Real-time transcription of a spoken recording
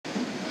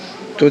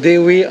Today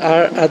we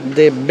are at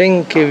the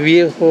Benque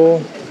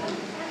Viejo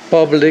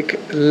Public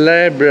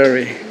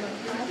Library,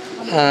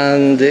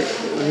 and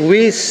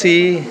we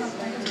see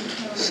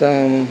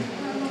some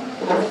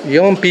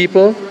young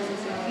people.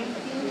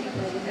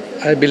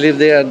 I believe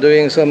they are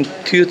doing some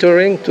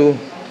tutoring to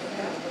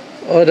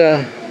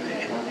other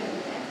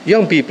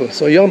young people.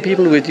 So young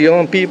people with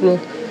young people,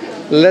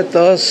 let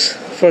us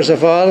first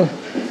of all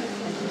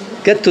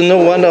get to know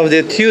one of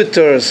the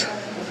tutors.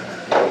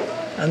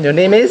 And your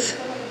name is?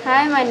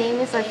 Hi, my name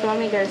is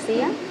Ashwami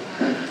Garcia.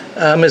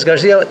 Ms.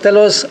 Garcia, tell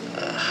us,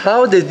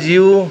 how did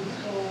you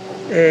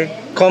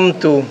come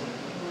to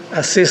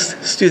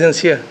assist students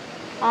here?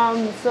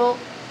 So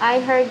I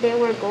heard they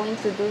were going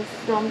to do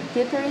some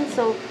tutoring,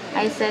 so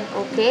I said,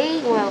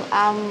 okay, well,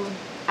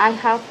 I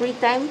have free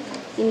time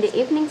in the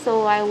evening,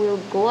 so I will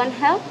go and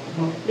help,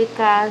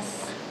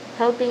 because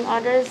helping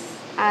others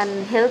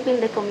and helping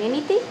the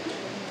community,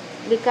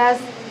 because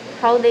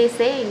how they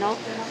say,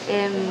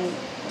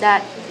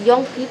 that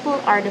young people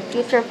are the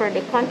future for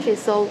the country.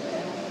 So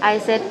I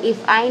said, if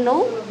I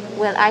know,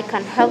 well, I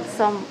can help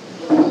some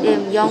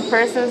young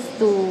persons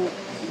to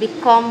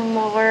become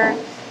more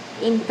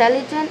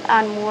intelligent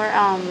and more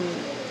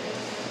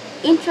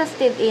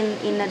interested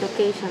in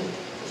education.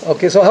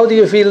 Okay, so how do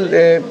you feel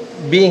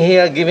being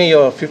here, giving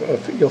your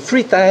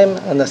free time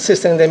and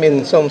assisting them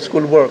in some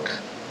school work?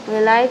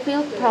 Well, I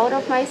feel proud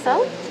of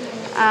myself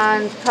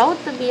and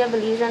proud to be a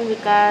Belizean,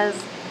 because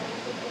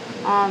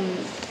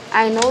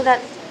I know that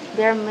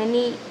there are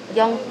many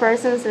young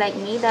persons like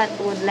me that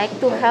would like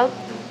to help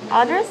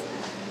others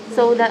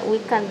so that we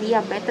can be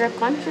a better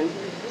country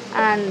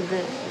and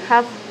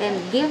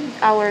give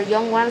our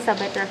young ones a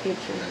better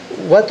future.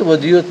 What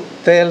would you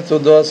tell to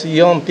those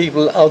young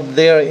people out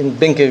there in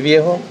Benque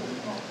Viejo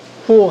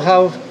who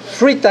have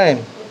free time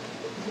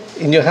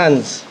in your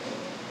hands?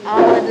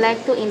 I would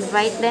like to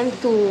invite them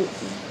to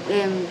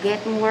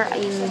get more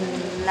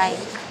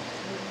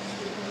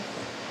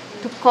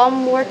to come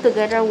more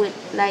together with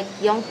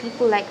young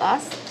people like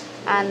us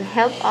and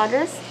help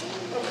others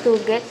to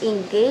get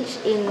engaged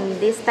in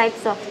these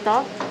types of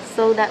talk,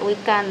 so that we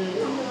can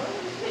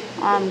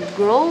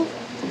grow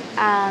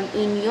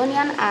in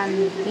union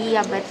and be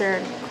a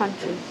better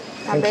country,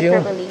 a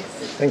better Belize.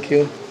 Thank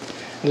you.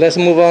 Let's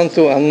move on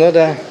to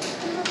another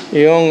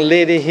young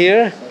lady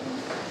here.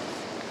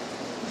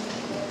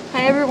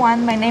 Hi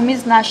everyone, my name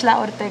is Nashla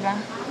Ortega.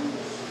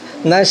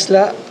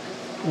 Nashla,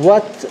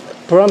 what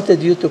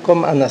prompted you to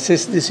come and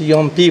assist these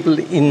young people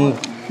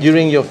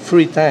during your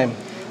free time?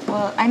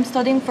 Well, I'm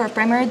studying for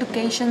primary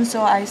education,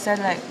 so I said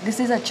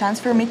this is a chance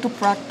for me to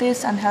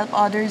practice and help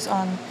others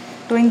on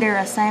doing their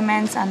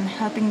assignments and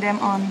helping them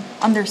on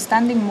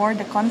understanding more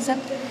the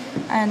concept.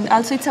 And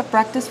also it's a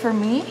practice for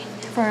me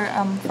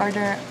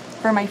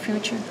for my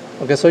future.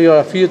 Okay, so you're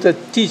a future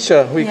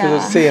teacher, we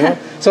could say, no?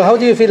 So how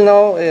do you feel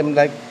now,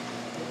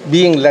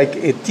 being like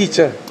a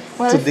teacher?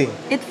 Well, today?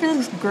 It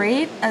feels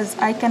great, as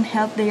I can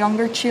help the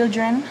younger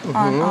children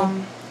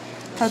on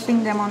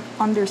helping them on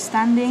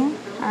understanding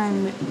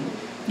and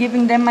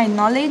giving them my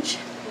knowledge.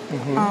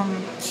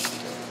 And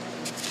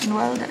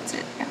well, that's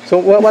it. Yeah. So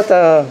what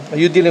are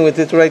you dealing with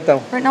it right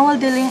now? Right now we're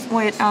dealing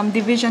with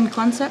division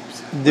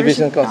concepts.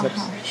 Division concepts.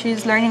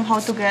 She's learning how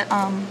to get,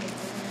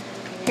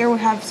 here we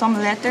have some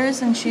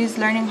letters, and she's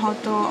learning how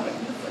to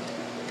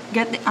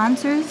get the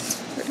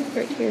answers.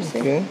 Right here,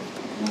 see? Okay.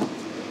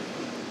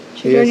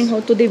 She's learning how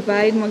to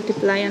divide,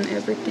 multiply, and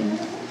everything.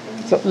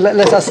 So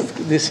let's ask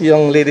this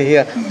young lady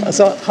here.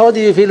 So how do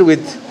you feel with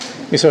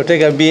Ms.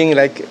 Ortega being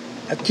like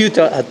a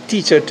tutor, a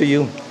teacher to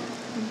you?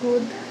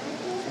 Good.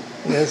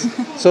 Yes.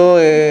 So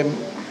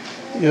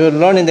you're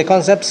learning the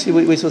concepts,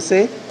 we should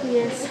say?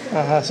 Yes.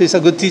 So she's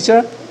a good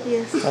teacher?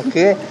 Yes.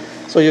 Okay.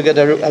 So you get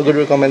a good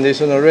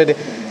recommendation already.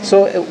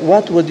 So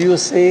what would you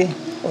say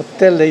or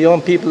tell the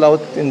young people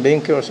out in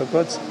Benque or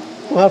Sokots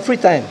who have free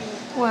time?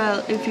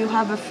 Well, if you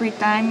have a free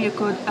time, you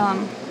could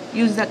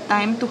use that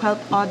time to help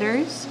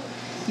others.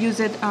 Use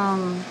it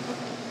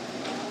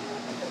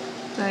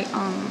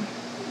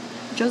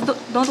just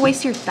don't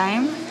waste your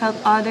time. Help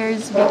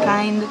others, be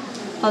kind,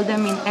 help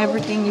them in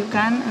everything you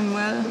can, and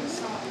well,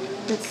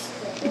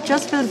 it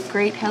just feels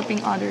great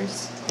helping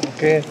others.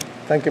 Okay,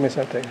 thank you, Ms.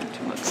 Ortega.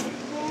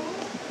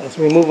 As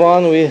we move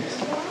on, we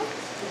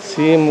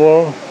see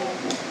more.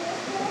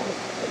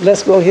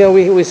 Let's go here.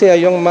 We see a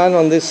young man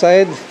on this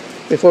side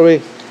before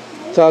we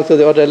talk to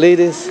the other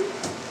ladies.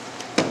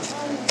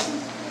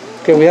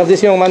 Okay, we have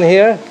this young man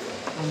here.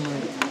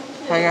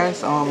 Hi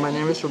guys, my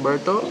name is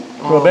Roberto.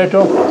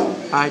 Roberto?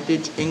 I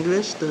teach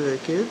English to the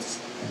kids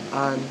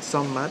and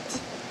some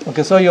math.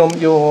 Okay, so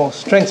your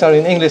strengths are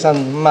in English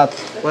and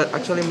math. Well,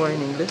 actually more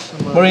in English.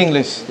 More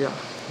English? Yeah.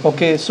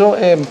 Okay, so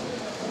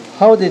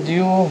how did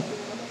you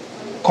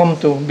come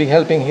to be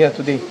helping here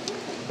today?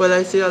 Well,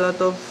 I see a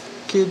lot of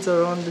kids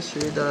around the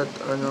street that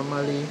are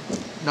normally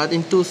not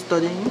into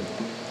studying,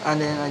 and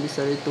then I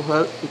decided to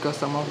help because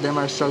some of them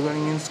are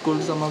struggling in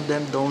school, some of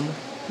them don't.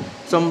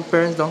 Some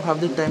parents don't have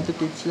the time to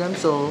teach them,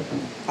 so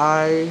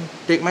I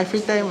take my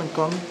free time and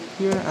come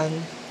here and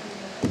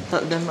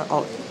help them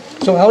out.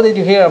 So how did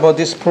you hear about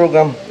this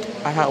program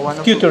I had one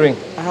of tutoring?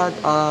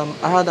 I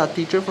had a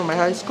teacher from my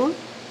high school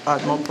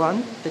at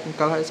Mopan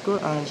Technical High School,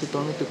 and she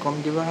told me to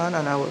come give a hand,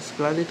 and I was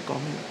glad to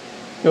come here.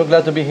 You're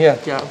glad to be here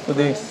Yeah, of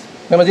today. course.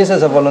 Remember, this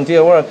is a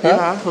volunteer work, huh?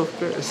 Yeah, of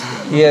course.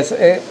 Yes.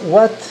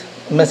 What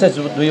message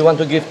do you want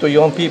to give to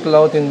young people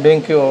out in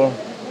Benque or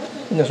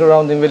in the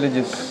surrounding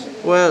villages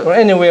or Well,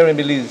 anywhere in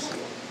Belize?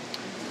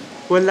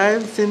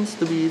 life seems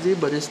to be easy,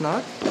 but it's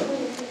not.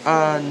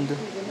 And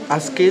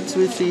as kids,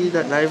 we see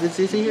that life is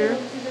easy here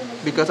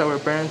because our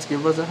parents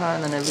give us a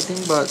hand and everything.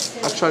 But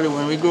actually,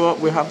 when we grow up,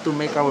 we have to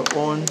make our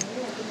own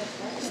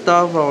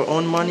stuff, our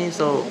own money.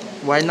 So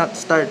why not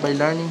start by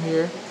learning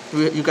here?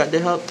 You got the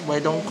help. Why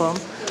don't come?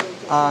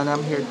 And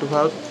I'm here to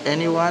help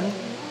anyone.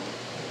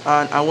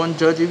 And I won't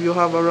judge if you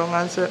have a wrong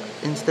answer.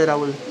 Instead, I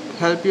will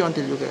help you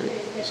until you get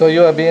it. So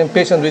you are being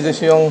patient with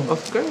these young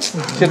Of course.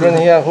 children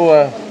here who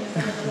are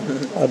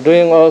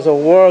doing also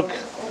work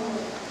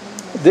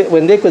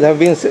when they could have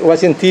been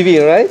watching TV,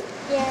 right?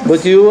 Yes.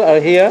 But you are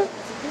here.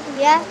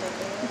 Yeah.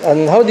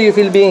 And how do you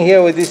feel being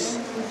here with these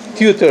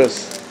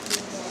tutors,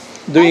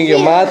 doing your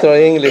math or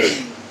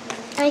English?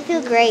 I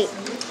feel great.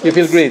 You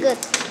feel great? Good.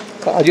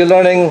 Are you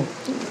learning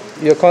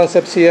your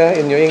concepts here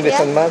in your English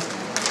Yeah. and math?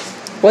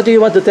 What do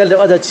you want to tell the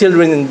other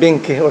children in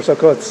Benque or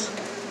Sokots?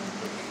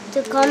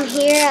 To come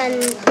here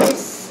and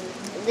this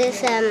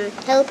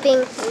helping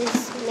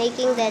is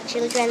making the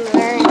children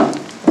learn.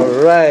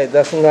 All right,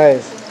 that's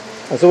nice.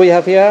 And so we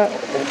have here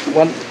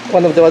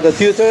one of the other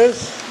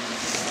tutors.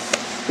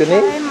 Your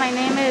name? Hi, my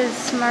name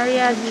is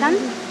Maria Chan.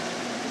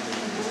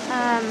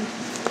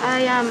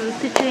 I am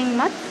teaching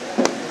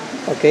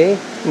math. Okay.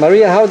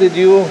 Maria, how did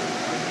you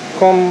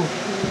come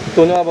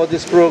to know about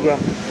this program?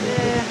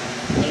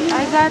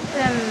 I got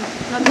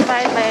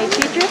notified by a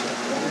teacher.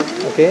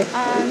 Okay.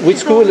 Which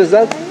she school told- is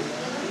that?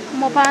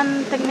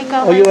 Mopan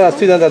Technical. Oh, you are a High School.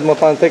 student at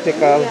Mopan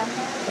Technical.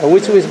 Yeah.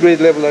 Which grade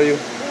level are you?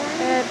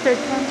 Third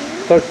one.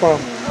 Third form.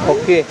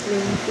 Okay.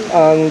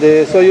 And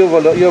so you're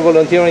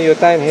volunteering your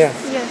time here.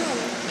 Yes.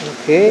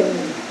 Okay.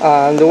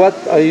 And what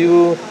are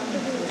you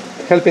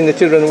helping the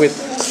children with?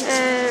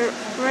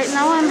 Right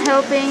now I'm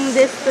helping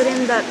this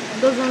student that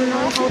doesn't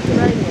know how to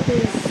write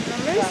his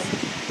numbers.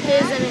 He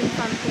is an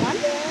infant one.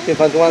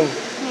 Infant one.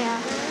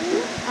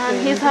 Yeah.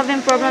 And he's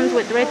having problems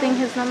with writing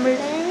his numbers.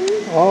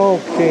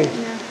 Okay.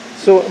 Yeah.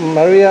 So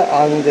Maria,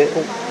 and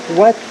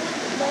what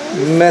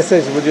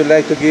message would you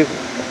like to give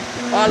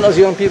all those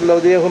young people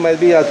out there who might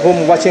be at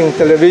home watching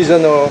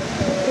television or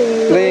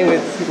playing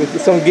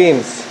with some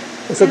games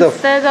instead of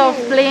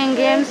playing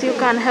games, you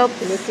can help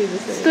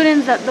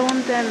students that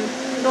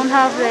don't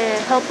have the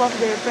help of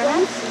their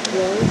parents.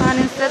 And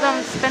instead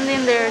of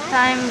spending their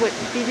time with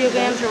video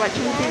games or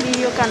watching TV,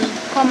 you can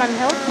come and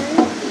help.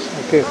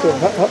 Okay, so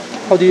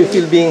how do you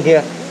feel being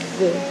here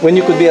when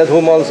you could be at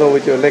home also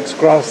with your legs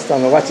crossed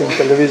and watching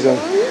television?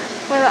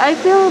 Well, I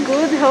feel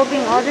good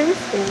helping others.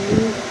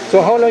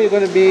 So how long are you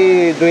going to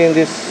be doing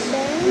this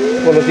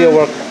volunteer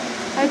work?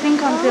 I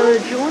think until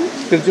June.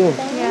 Till June?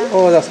 Yeah.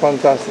 Oh, that's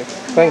fantastic.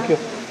 Thank you.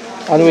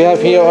 And we have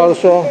here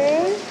also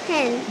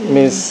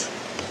Miss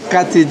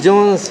Cathy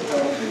Jones.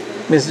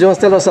 Miss Jones,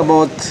 tell us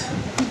about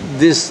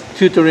this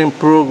tutoring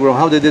program.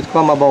 How did it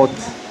come about?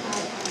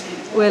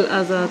 Well,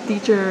 as a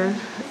teacher,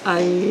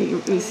 I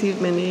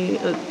received many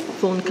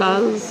phone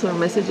calls or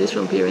messages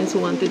from parents who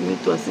wanted me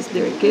to assist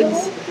their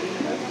kids.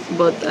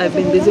 But I've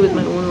been busy with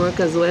my own work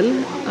as well,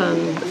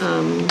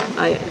 and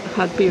I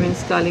had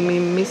parents calling me,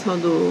 Miss, how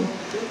do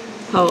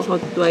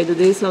I do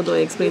this? How do I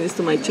explain this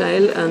to my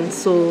child? And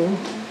so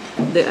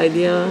the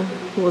idea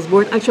was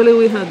born. Actually,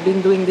 we had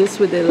been doing this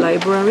with the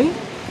library,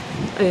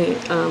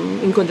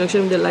 in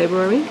conjunction with the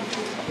library,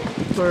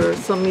 for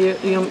some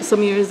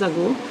years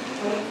ago,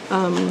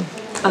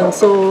 and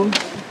so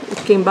it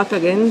came back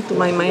again to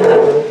my mind that,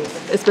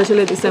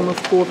 especially at this time of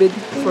COVID,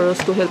 for us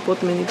to help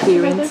out many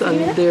parents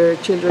and their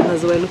children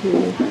as well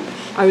who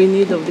are in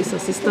need of this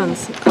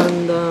assistance.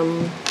 And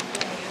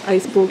I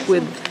spoke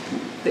with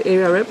the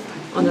area rep,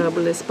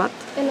 Honorable Espat,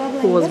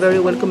 who was very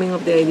welcoming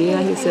of the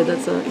idea. He said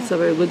it's a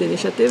very good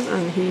initiative,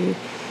 and he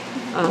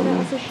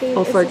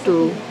offered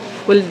to,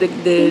 well,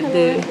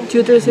 the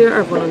tutors here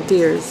are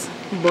volunteers,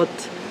 but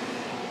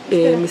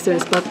Mr.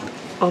 Espat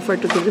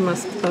offered to give them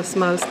a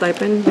small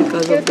stipend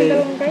because of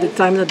the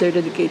time that they're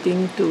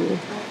dedicating to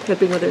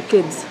helping other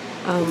kids.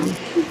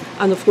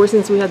 And of course,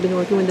 since we had been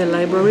working with the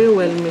library,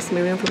 well, Miss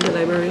Miriam from the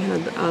library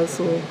had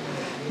also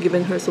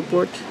given her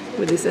support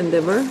with this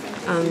endeavor,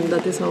 and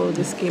that is how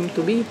this came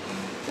to be.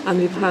 And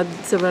we've had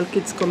several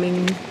kids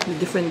coming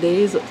different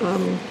days.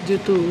 Due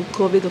to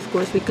COVID, of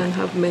course, we can't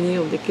have many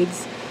of the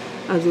kids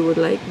as we would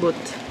like, but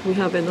we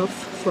have enough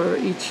for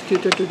each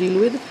tutor to deal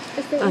with,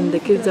 and the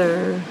kids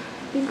are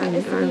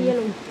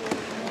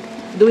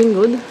doing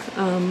good.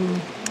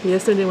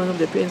 Yesterday, one of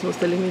the parents was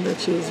telling me that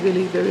she is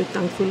really very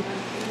thankful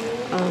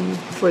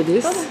for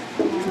this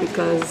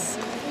because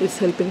it's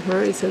helping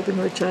her, it's helping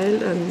her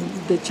child, and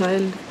the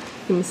child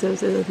himself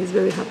said that he's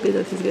very happy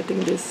that he's getting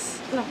this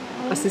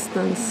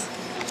assistance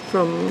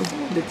from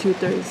the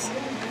tutors.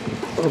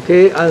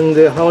 Okay, and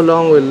how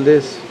long will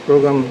this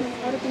program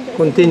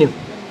continue?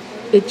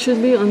 It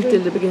should be until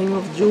the beginning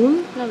of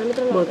June,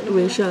 but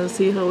we shall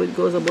see how it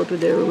goes about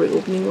with the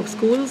reopening of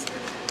schools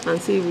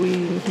and see if we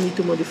need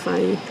to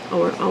modify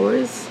our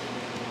hours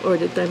or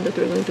the time that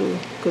we're going to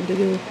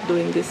continue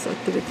doing this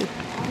activity.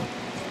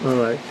 All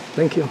right.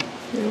 Thank you.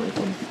 You're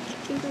welcome.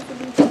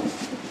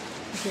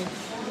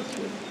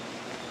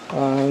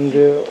 And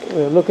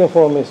we're looking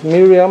for Miss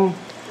Miriam.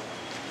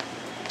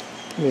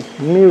 Miss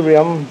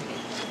Miriam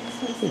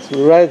is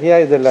right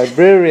here, the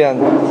librarian,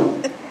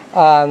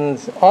 and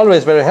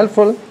always very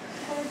helpful.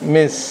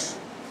 Miss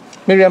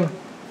Miriam,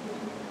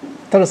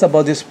 tell us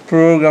about this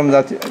program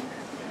that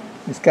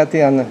Miss Kathy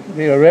and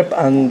the rep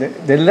and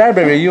the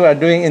library you are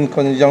doing in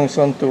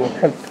conjunction to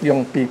help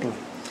young people.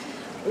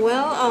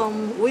 Well,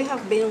 we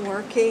have been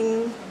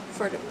working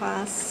for the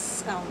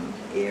past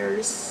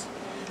years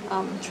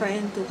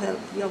trying to help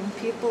young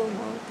people.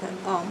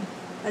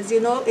 As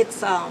you know,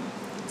 it's a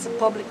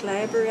public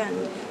library,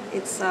 and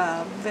it's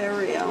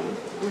very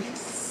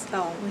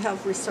we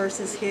have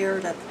resources here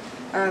that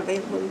are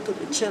available to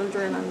the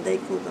children and they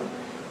could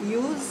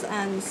use.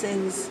 And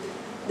since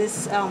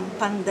this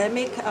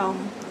pandemic,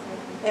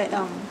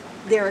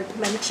 there are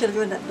many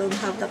children that don't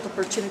have that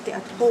opportunity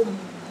at home.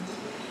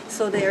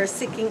 So they are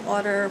seeking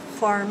other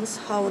forms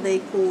how they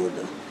could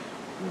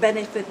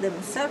benefit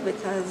themselves,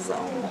 because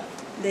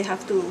they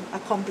have to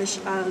accomplish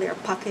all their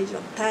package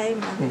on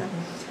time.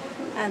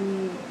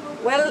 And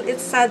well,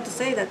 it's sad to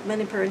say that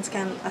many parents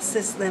can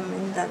assist them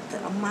in that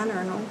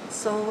manner. No?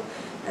 So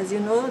as you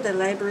know, the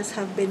libraries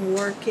have been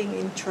working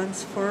in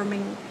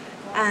transforming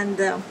and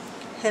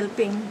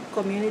helping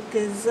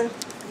communities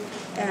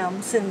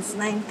since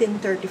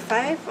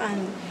 1935,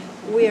 and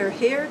we are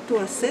here to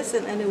assist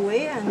in any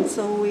way. And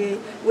so we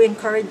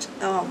encourage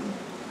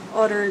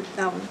other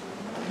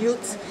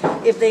youths,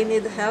 if they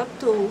need help,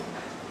 to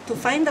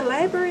find a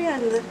library,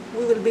 and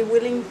we will be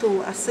willing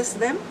to assist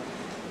them,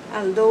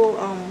 although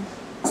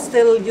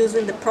still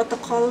using the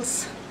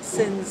protocols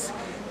since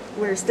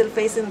we're still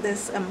facing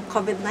this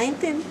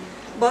COVID-19.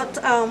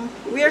 But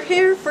we are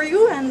here for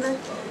you, and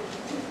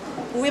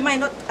we might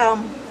not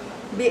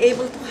be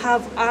able to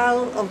have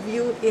all of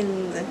you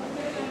in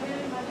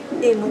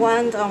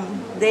one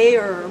day,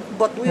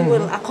 but we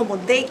will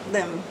accommodate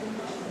them.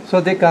 So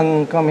they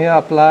can come here,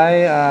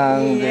 apply,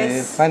 and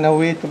Yes. find a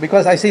way to,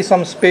 because I see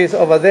some space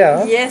over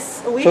there.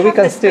 Yes, we So have we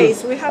can the space.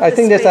 still, We have I the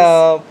think space. there's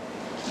a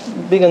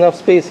big enough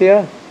space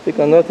here. You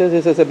can notice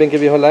this is a Benque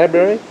Viejo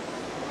library.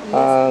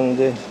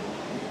 And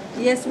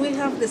Yes, we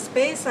have the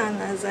space,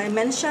 and as I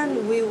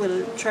mentioned, we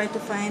will try to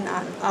find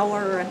an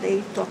hour a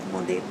day to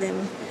accommodate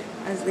them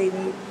as they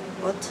need.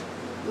 But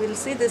we'll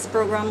see, this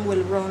program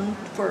will run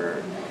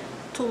for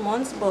 2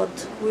 months, but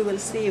we will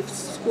see if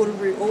school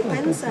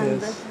reopens,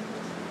 and yes.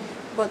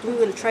 but we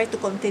will try to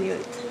continue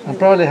it. and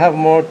probably have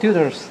more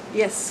tutors,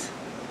 Yes,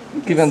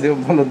 given the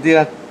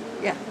volunteer,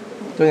 yeah,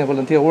 doing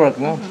volunteer work,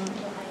 no?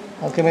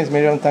 Okay, Ms.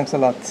 Miriam, thanks a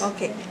lot.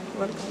 okay,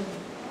 welcome.